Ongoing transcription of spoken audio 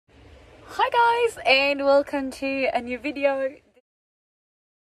Hi guys, and welcome to a new video.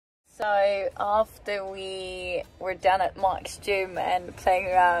 So after we were done at Mike's gym and playing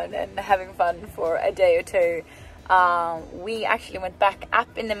around and having fun for a day or two, we actually went back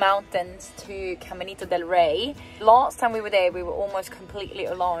up in the mountains to Caminito del Rey. Last time we were there, we were almost completely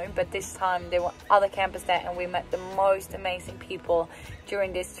alone, but this time there were other campers there and we met the most amazing people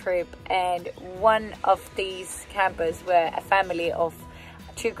during this trip. And one of these campers were a family of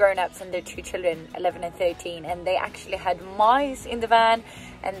 2 grown-ups and their 2 children, 11 and 13, and they actually had mice in the van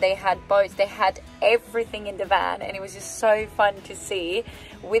and they had boats, they had everything in the van, and it was just so fun to see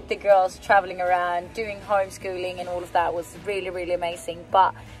with the girls traveling around doing homeschooling, and all of that was really amazing.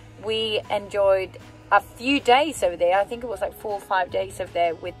 But we enjoyed a few days over there. I think it was like 4 or 5 days over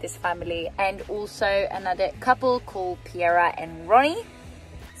there with this family, and also another couple called Piera and Ronnie.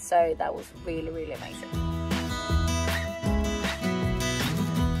 So that was really amazing.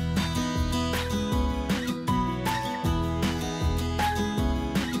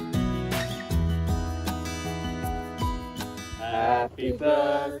 Happy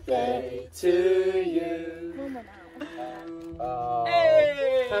birthday to you.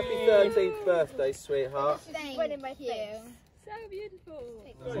 Hey! Happy 13th birthday, sweetheart. Thank you. So beautiful.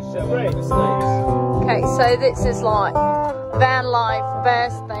 Okay, so this is like van life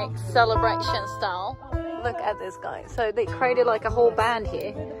birthday celebration style. Look at this guy. So they created like a whole band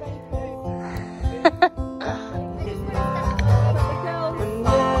here.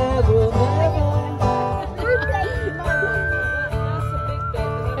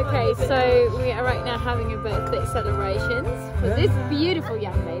 Okay, so we are right now having a birthday celebrations for this beautiful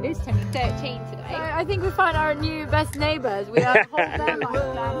young lady who's turning 13 today. So I think we found our new best neighbours. We have a whole van life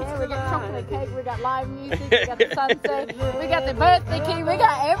plan here. We got chocolate cake, we got live music, we got the sunset, we got the birthday cake, we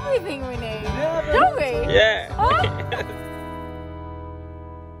got everything we need. Don't we? Yeah. Huh?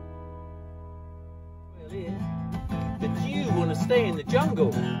 But you want to stay in the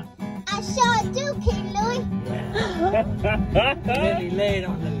jungle. I sure do, King Louie. Really laid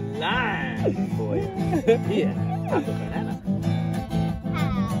on the line for you. Here, have a banana.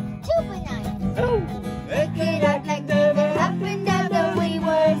 2 bananas. Oh. Make it act like never happened after we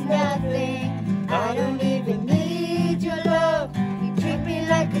was nothing. I don't even need your love. You treat me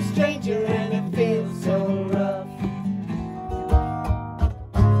like a stranger and it feels so rough.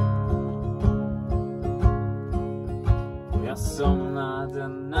 Jag somnade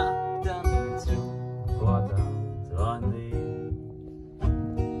natten i tro på att dra ner av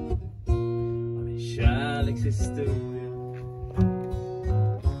en kärlekshistoria.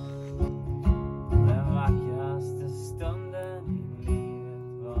 Den vackraste stunden i livet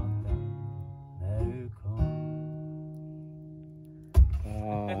var den när du kom.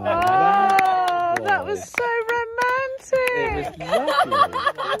 Oh, that was so romantic. It was lovely.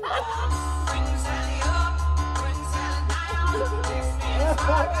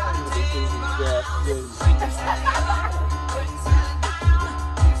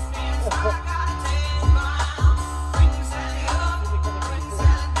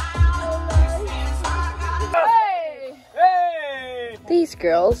 Hey! These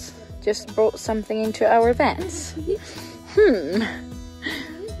girls just brought something into our vans.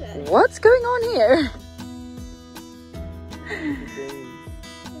 What's going on here?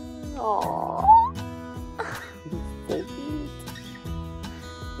 Aww.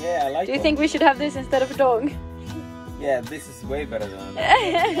 Yeah, I like Do you them. think we should have this instead of a dog? Yeah, this is way better than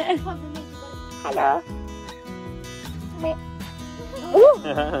that. Hello.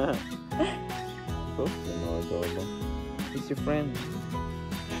 He's your friend.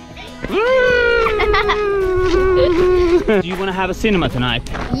 Do you want to have a cinema tonight?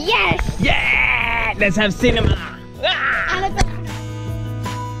 Yes! Yeah! Let's have cinema!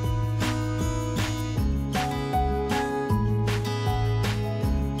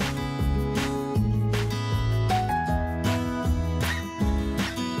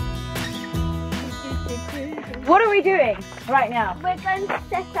 What are we doing right now? We're going to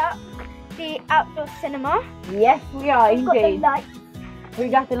set up the outdoor cinema. Yes, we are We've got the indeed. lights. We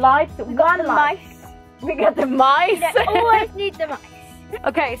got the lights. We've got the mice. We got the mice. You always need the mice.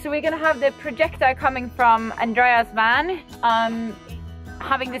 Okay, so we're gonna have the projector coming from Andreas' van,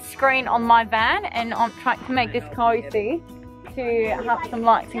 having the screen on my van, and I'm trying to make this cozy to have some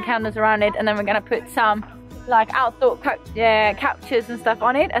lights and candles around it, and then we're gonna put some like outdoor couches and stuff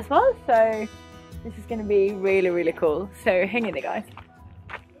on it as well. So this is gonna be really cool. So hang in there, guys.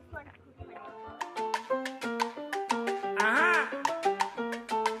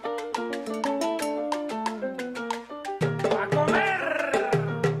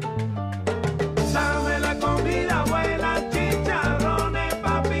 Sabe la comida buena, chicharrones,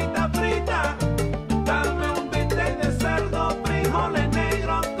 papitas fritas.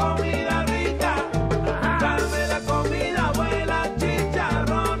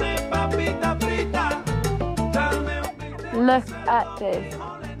 at this.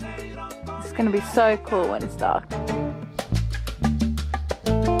 It's gonna be so cool when it's dark.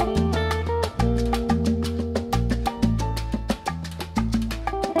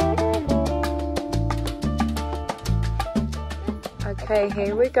 Okay,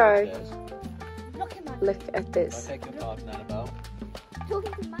 here we go. Look at this. Take your part, Annabelle.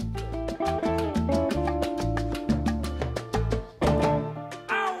 Talking to Mike.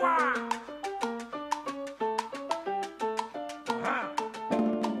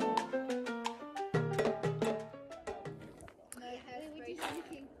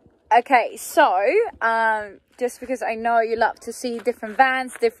 Okay, so just because I know you love to see different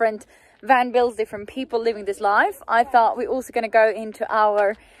vans, different van builds, different people living this life, I thought we're also going to go into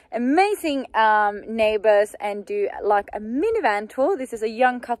our amazing neighbors and do like a minivan tour. This is a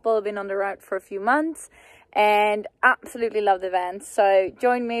young couple, been on the road for a few months and absolutely love the vans. So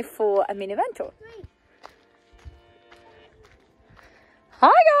join me for a minivan tour. Hi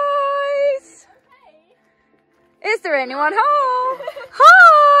guys! Is there anyone home?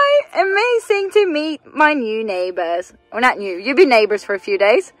 Hi! Amazing to meet my new neighbors. Well, not new, you've been neighbors for a few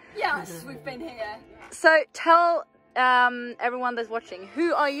days. Yes, we've been here. So tell everyone that's watching,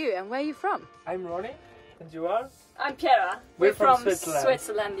 who are you and where are you from? I'm Ronnie, and you are? I'm Kara. We're from Switzerland.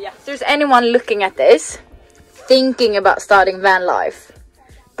 Switzerland, yeah. If there's anyone looking at this, thinking about starting van life,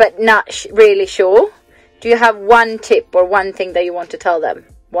 but not really sure, do you have one tip or one thing that you want to tell them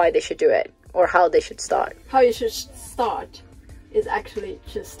why they should do it or how they should start? How you should start is actually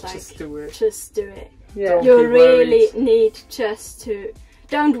just like Just do it. Just do it. Yeah. You really need just to.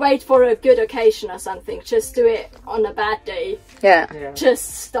 Don't wait for a good occasion or something. Just do it on a bad day. Yeah. Yeah.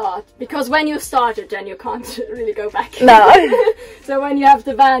 Just start. Because when you start it, then you can't really go back. No. So when you have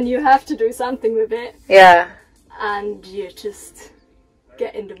the van, you have to do something with it. Yeah. And you just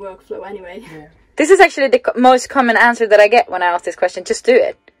get in the workflow anyway. Yeah. This is actually the most common answer that I get when I ask this question. Just do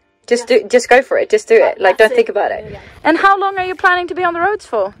it. Just go for it. Just do it. Like, don't think about it. Yeah. And how long are you planning to be on the roads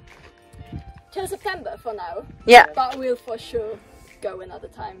for? Till September for now. Yeah. But we'll for sure go another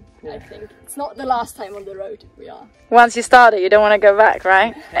time, I think. It's not the last time on the road we are. Once you start it, you don't want to go back,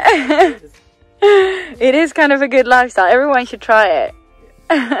 right? It is kind of a good lifestyle. Everyone should try it.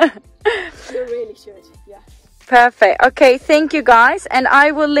 You really should, yeah. Perfect. Okay, thank you guys. And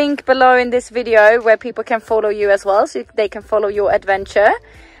I will link below in this video where people can follow you as well, so they can follow your adventure.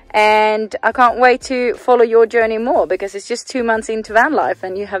 And I can't wait to follow your journey more because it's just 2 months into van life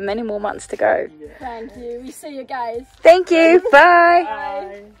and you have many more months to go. Thank you. We see you guys. Thank you. Bye.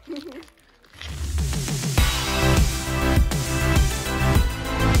 Bye.